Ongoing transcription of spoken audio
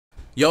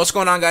Yo, what's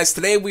going on, guys?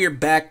 Today we are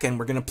back and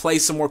we're going to play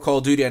some more Call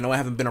of Duty. I know I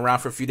haven't been around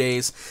for a few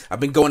days. I've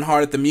been going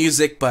hard at the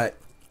music, but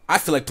I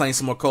feel like playing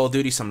some more Call of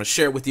Duty, so I'm going to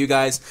share it with you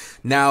guys.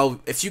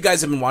 Now, if you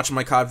guys have been watching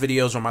my COD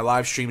videos or my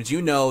live streams,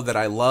 you know that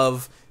I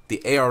love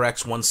the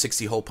ARX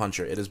 160 hole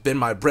puncher. It has been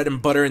my bread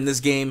and butter in this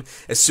game.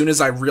 As soon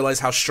as I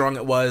realized how strong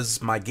it was,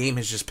 my game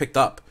has just picked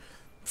up.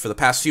 For the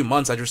past few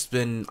months, I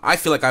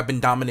feel like I've been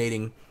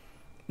dominating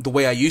the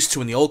way I used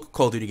to in the old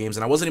Call of Duty games,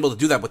 and I wasn't able to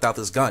do that without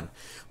this gun.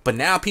 But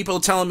now people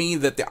are telling me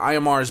that the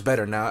IMR is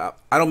better. Now,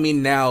 I don't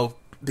mean now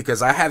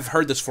because I have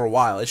heard this for a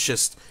while. It's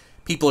just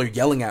people are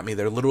yelling at me.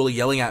 They're literally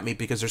yelling at me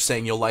because they're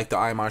saying you'll like the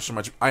IMR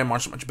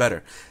so much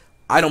better.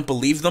 I don't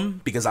believe them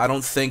because I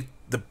don't think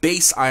the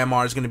base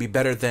IMR is going to be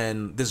better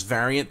than this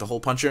variant, the hole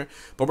puncher.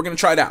 But we're going to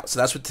try it out. So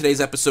that's what today's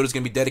episode is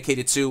going to be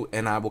dedicated to,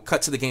 and I will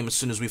cut to the game as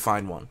soon as we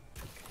find one.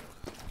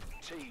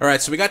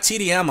 Alright, so we got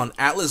TDM on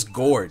Atlas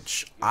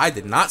Gorge. I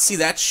did not see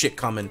that shit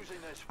coming.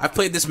 I've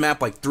played this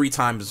map like 3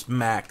 times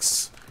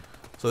max.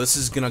 So this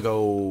is gonna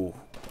go...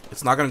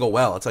 It's not gonna go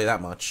well, I'll tell you that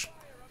much.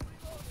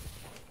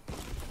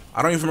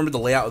 I don't even remember the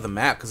layout of the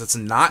map, because it's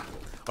not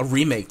a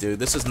remake, dude.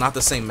 This is not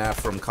the same map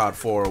from COD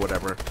 4 or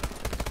whatever.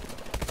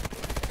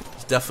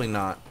 It's definitely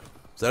not.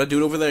 Is that a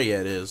dude over there? Yeah,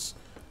 it is.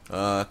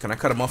 Can I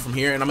cut him off from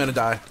here? And I'm gonna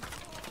die.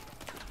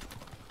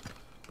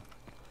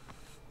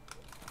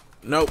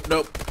 Nope,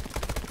 nope.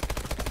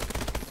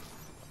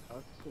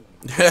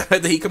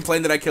 He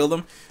complained that I killed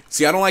him.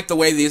 See, I don't like the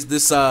way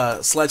this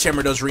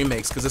Sledgehammer does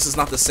remakes, because this is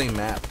not the same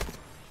map.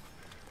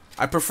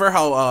 I prefer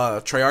how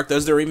Treyarch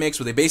does their remakes,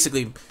 where they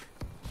basically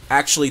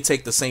actually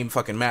take the same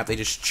fucking map. They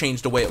just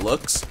change the way it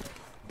looks.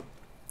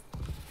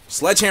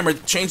 Sledgehammer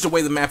changed the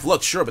way the map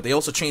looks, sure, but they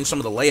also changed some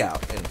of the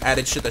layout and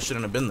added shit that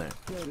shouldn't have been there.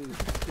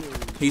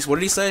 What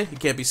did he say? He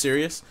can't be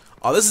serious?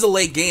 Oh, this is a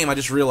late game, I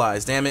just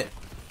realized. Damn it.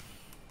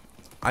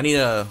 I need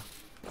to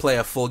play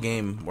a full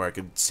game where I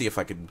could see if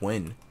I could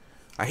win.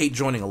 I hate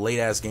joining a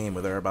late-ass game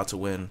where they're about to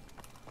win.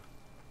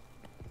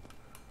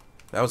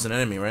 That was an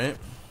enemy, right?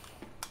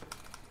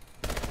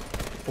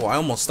 Oh, I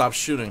almost stopped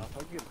shooting.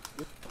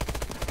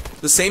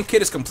 The same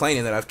kid is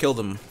complaining that I've killed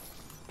him.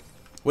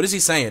 What is he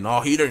saying?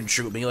 Oh, he didn't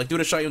shoot me. Like, dude,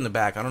 I shot you in the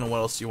back. I don't know what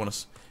else you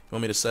want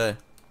me to say.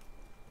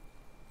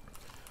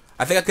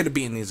 I think I could have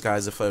beaten these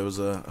guys if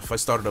I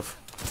started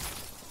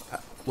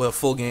with a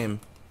full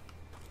game.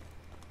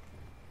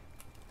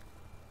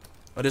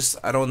 I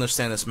don't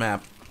understand this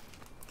map.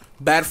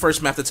 Bad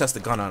first map to test the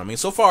gun on. I mean,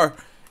 so far,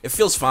 it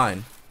feels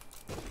fine.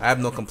 I have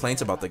no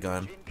complaints about the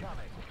gun.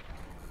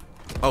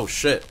 Oh,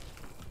 shit.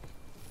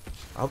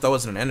 I hope that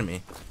wasn't an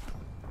enemy.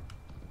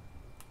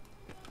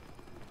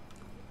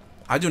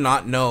 I do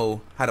not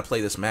know how to play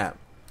this map.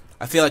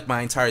 I feel like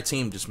my entire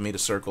team just made a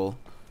circle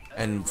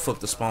and flipped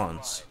the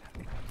spawns.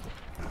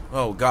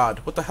 Oh,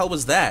 God. What the hell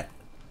was that?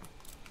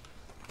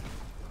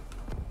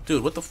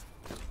 Dude, what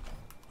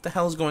the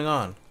hell is going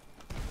on?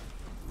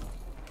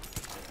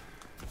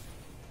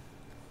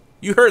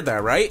 You heard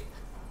that, right?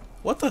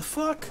 What the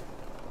fuck?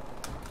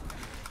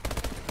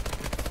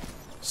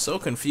 So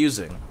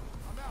confusing.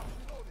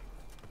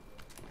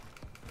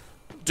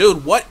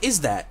 Dude, what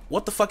is that?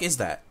 What the fuck is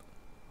that?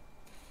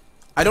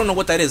 I don't know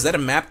what that is. Is that a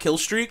map kill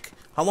streak?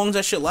 How long does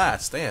that shit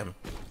last? Damn.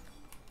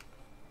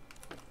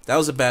 That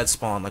was a bad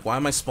spawn. Like, why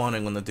am I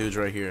spawning when the dude's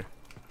right here?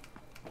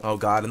 Oh,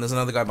 God. And there's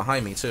another guy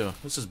behind me, too.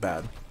 This is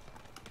bad.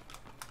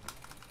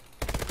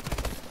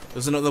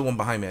 There's another one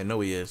behind me. I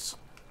know he is.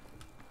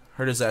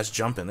 Heard his ass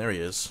jumping. There he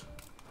is.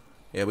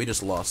 Yeah, we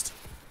just lost.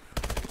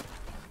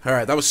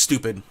 Alright, that was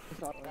stupid.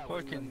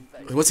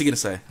 What's he gonna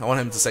say? I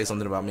want him to say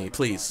something about me,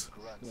 please.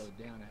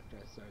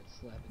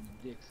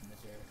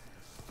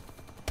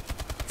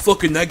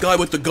 Fucking that guy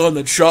with the gun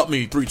that shot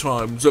me 3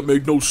 times. That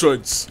made no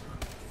sense.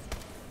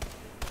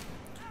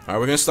 Alright,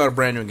 we're gonna start a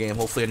brand new game.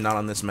 Hopefully not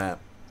on this map.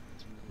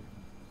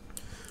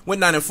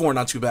 Went 9-4,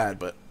 not too bad,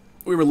 but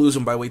we were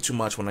losing by way too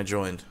much when I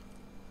joined.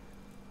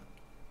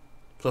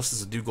 Plus,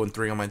 there's a dude going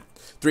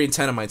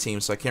 3-10 on my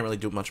team, so I can't really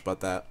do much about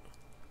that.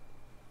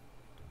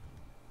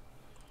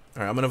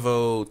 Alright, I'm gonna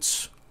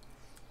vote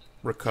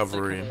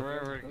recovery.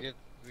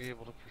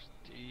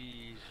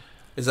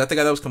 Is that the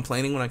guy that was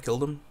complaining when I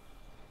killed him?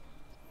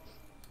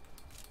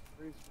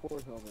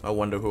 I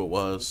wonder who it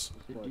was.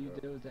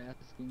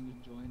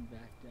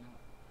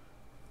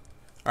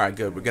 Alright,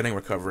 good. We're getting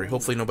recovery.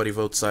 Hopefully nobody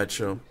votes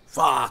Sideshow.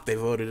 Fuck, they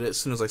voted it as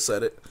soon as I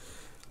said it.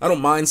 I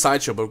don't mind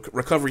Sideshow, but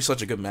recovery's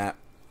such a good map.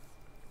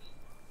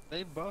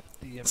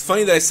 It's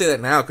funny that I say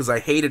that now because I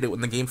hated it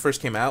when the game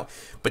first came out,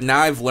 but now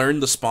I've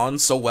learned the spawn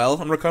so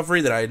well on recovery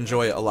that I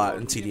enjoy it a lot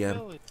in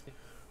TDM.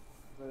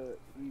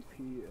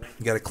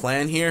 Got a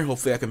clan here.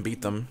 Hopefully I can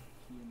beat them.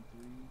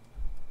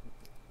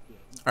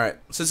 Alright,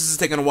 since this is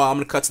taking a while, I'm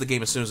going to cut to the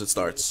game as soon as it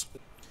starts.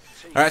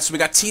 Alright, so we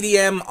got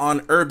TDM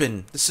on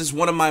Urban. This is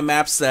one of my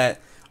maps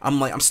that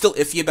I'm still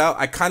iffy about.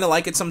 I kind of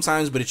like it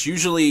sometimes, but it's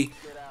usually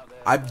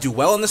I do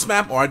well on this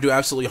map or I do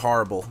absolutely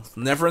horrible.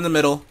 Never in the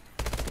middle.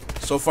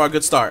 So far,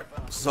 good start.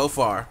 So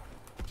far.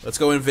 Let's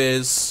go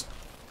invis.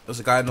 There's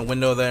a guy in the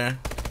window there.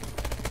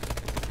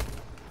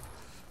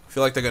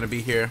 Feel like they're gonna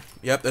be here.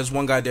 Yep, there's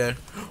one guy there.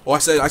 Oh, I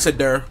said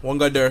there. One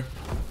guy there.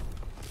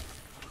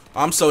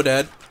 I'm so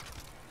dead.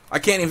 I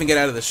can't even get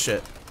out of this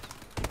shit.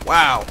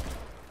 Wow.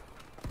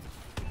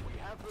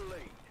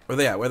 Where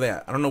they at? Where they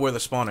at? I don't know where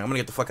they're spawning. I'm gonna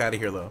get the fuck out of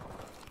here though.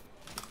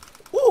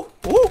 Woo!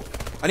 Woo!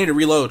 I need to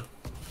reload.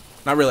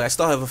 Not really. I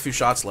still have a few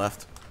shots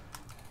left.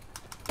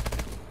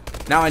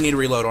 Now I need to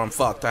reload or I'm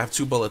fucked. I have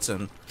 2 bullets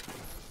in.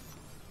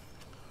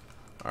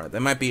 Alright, they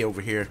might be over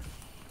here.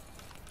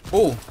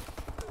 Ooh!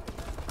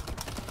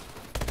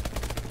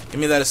 Give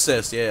me that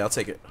assist. Yeah, I'll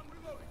take it.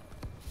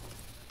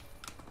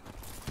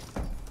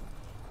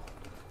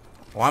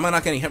 Why am I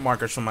not getting hit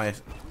markers from my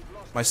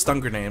stun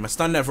grenade? My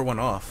stun never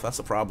went off. That's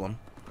the problem.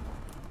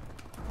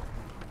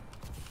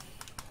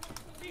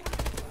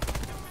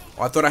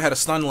 Oh, I thought I had a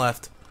stun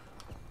left.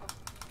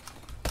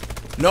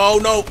 No,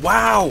 no.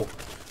 Wow.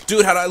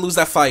 Dude, how did I lose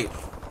that fight?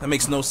 That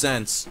makes no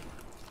sense.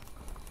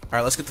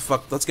 Alright,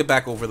 let's get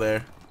back over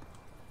there.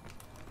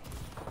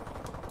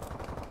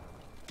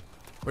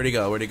 Where'd he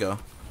go? Where'd he go?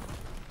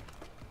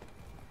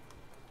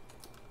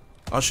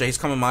 Oh shit, he's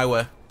coming my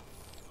way.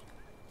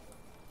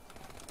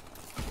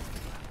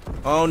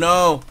 Oh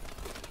no!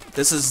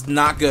 This is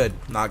not good.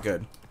 Not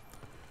good.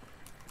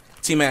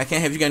 Teammate, I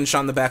can't have you getting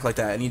shot in the back like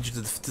that. I need you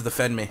to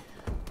defend me.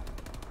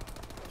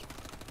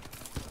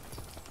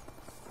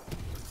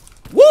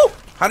 Woo!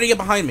 How did he get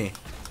behind me?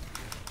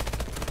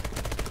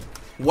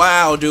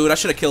 Wow, dude, I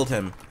should have killed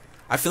him.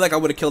 I feel like I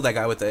would have killed that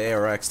guy with the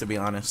ARX, to be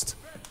honest.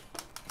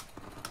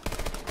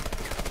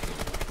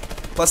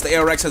 Plus, the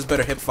ARX has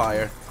better hip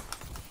fire.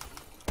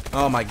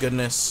 Oh my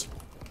goodness.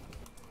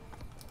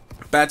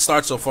 Bad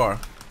start so far.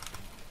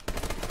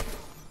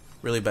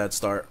 Really bad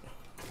start.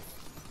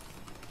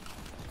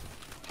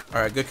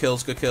 Alright, good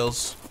kills, good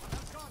kills.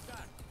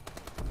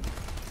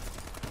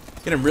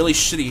 Getting really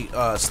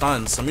shitty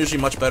stuns. I'm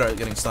usually much better at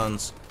getting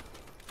stuns.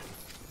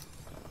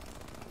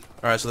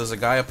 Alright, so there's a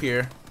guy up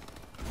here.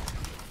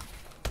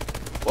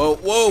 Whoa,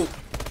 whoa!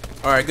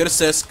 Alright, good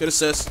assist, good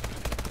assist.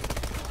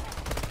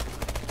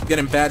 I'm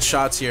getting bad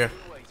shots here.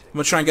 I'm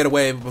gonna try and get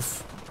away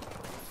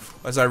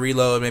as I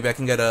reload. Maybe I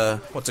can get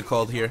a, what's it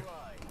called here?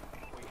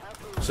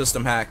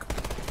 System hack.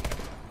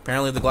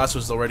 Apparently the glass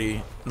was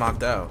already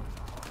knocked out.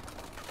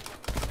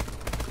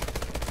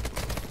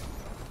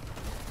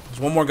 There's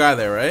one more guy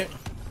there, right?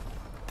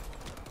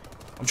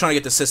 I'm trying to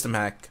get the system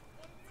hack.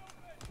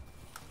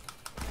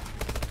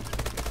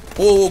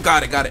 Oh,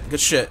 got it, got it. Good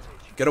shit.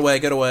 Get away,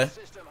 get away.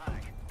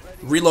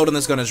 Reloading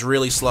this gun is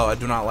really slow. I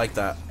do not like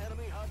that.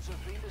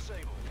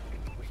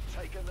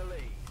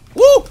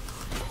 Woo!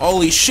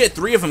 Holy shit,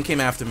 3 of them came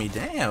after me.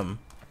 Damn.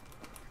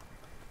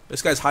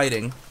 This guy's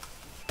hiding.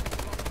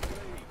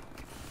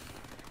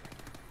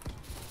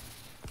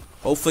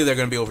 Hopefully they're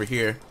gonna be over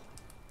here.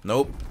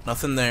 Nope,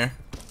 nothing there.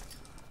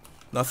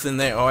 Nothing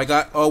there. Oh, I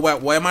got. Oh,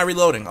 why am I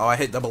reloading? Oh, I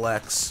hit double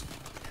X.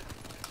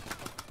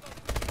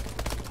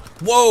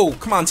 Whoa!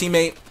 Come on,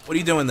 teammate. What are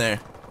you doing there?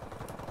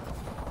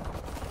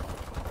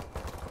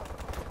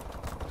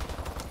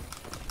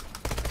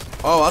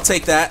 Oh, I'll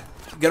take that.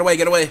 Get away,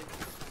 get away.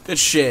 Good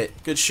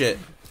shit, good shit.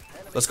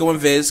 Let's go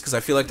invis, because I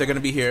feel like they're gonna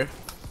be here.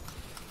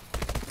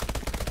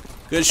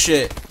 Good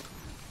shit.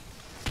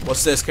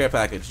 What's this care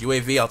package?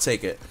 UAV, I'll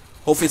take it.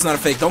 Hopefully it's not a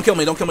fake. Don't kill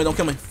me, don't kill me, don't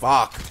kill me.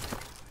 Fuck.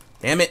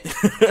 Damn it.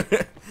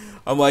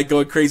 I'm like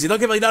going crazy. Don't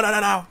kill me. No, no, no,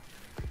 no.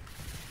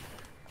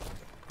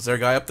 Is there a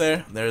guy up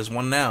there? There's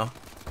one now.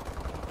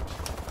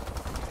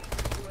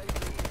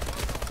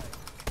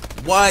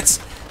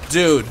 What?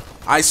 Dude,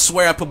 I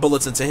swear I put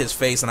bullets into his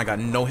face and I got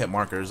no hit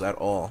markers at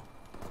all.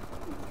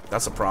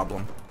 That's a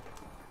problem.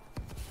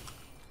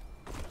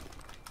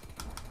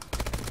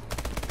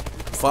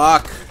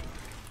 Fuck.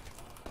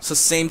 It's the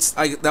same.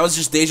 That was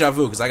just deja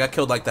vu because I got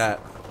killed like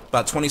that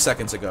about 20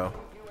 seconds ago.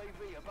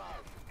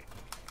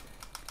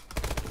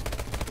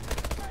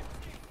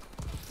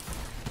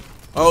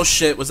 Oh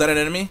shit, was that an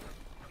enemy?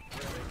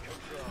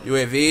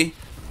 UAV?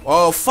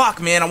 Oh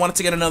fuck, man, I wanted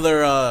to get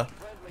another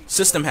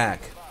system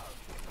hack.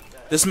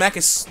 This map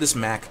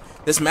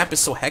is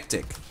so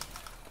hectic.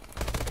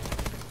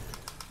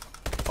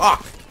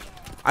 Fuck.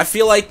 I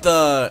feel like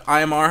the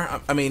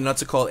IMR, I mean,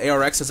 what's it called?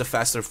 ARX has a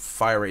faster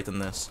fire rate than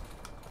this.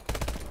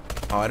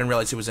 Oh, I didn't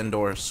realize he was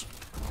indoors.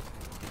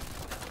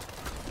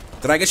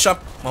 Did I get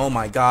shot? Oh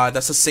my god,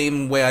 that's the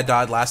same way I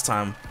died last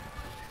time.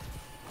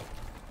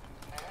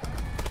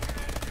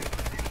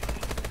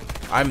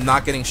 I'm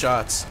not getting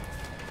shots.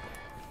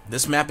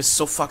 This map is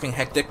so fucking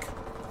hectic.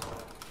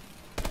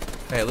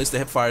 Hey, at least the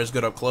hip fire is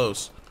good up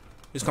close.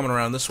 He's coming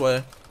around this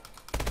way.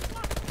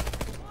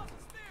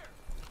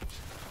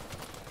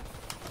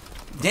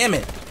 Damn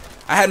it!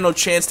 I had no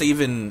chance to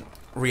even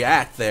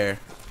react there.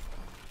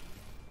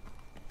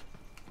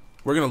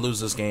 We're gonna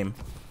lose this game.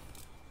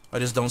 I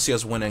just don't see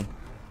us winning.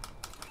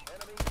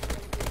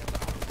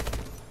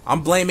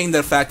 I'm blaming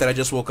the fact that I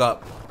just woke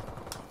up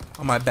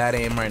on my bad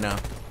aim right now.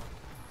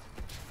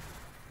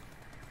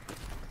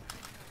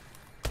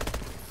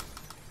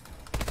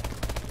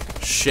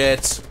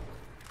 Shit.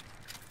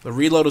 The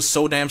reload is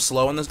so damn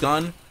slow on this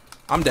gun.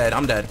 I'm dead,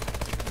 I'm dead.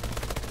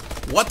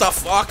 What the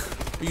fuck?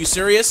 Are you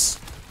serious?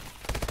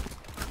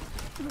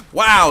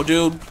 Wow,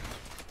 dude.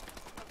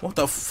 What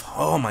the f...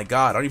 Oh my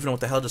god, I don't even know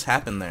what the hell just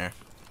happened there.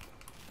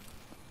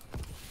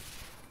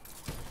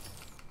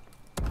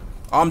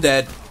 I'm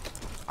dead.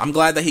 I'm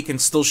glad that he can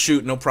still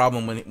shoot, no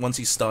problem, once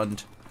he's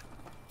stunned.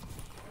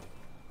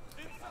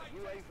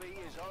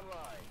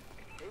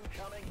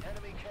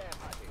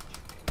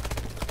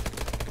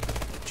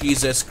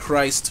 Jesus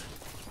Christ.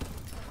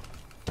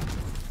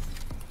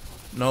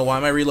 No, why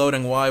am I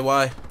reloading?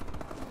 Why?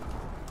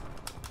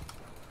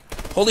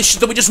 Holy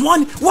shit, we just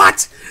won!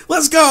 What?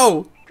 Let's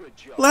go!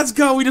 Let's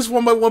go, we just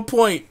won by 1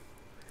 point.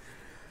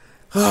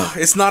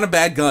 It's not a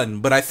bad gun,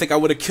 but I think I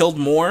would have killed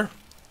more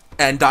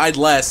and died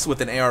less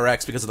with an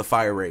ARX because of the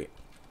fire rate.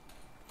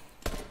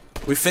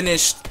 We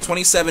finished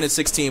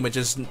 27-16, which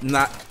is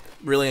not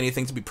really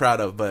anything to be proud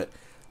of, but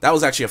that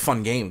was actually a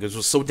fun game because it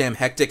was so damn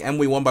hectic, and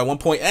we won by 1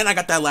 point, and I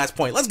got that last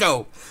point. Let's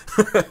go!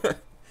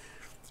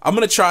 I'm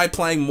going to try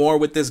playing more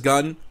with this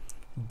gun,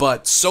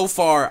 but so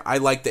far I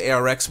like the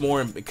ARX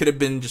more. It could have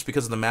been just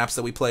because of the maps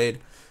that we played,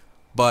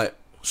 but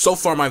so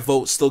far my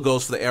vote still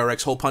goes for the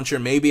ARX hole puncher.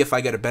 Maybe if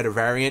I get a better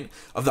variant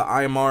of the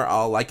IMR,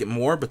 I'll like it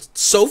more, but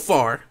so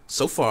far,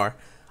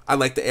 I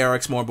like the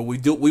ARX more, but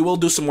we will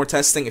do some more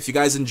testing. If you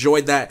guys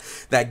enjoyed that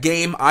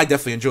game, I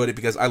definitely enjoyed it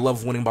because I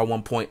love winning by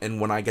 1 point, and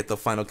when I get the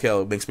final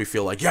kill, it makes me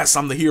feel like, yes,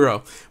 I'm the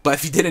hero. But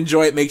if you did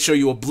enjoy it, make sure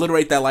you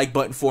obliterate that like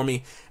button for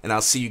me, and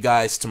I'll see you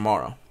guys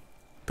tomorrow.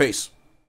 Peace.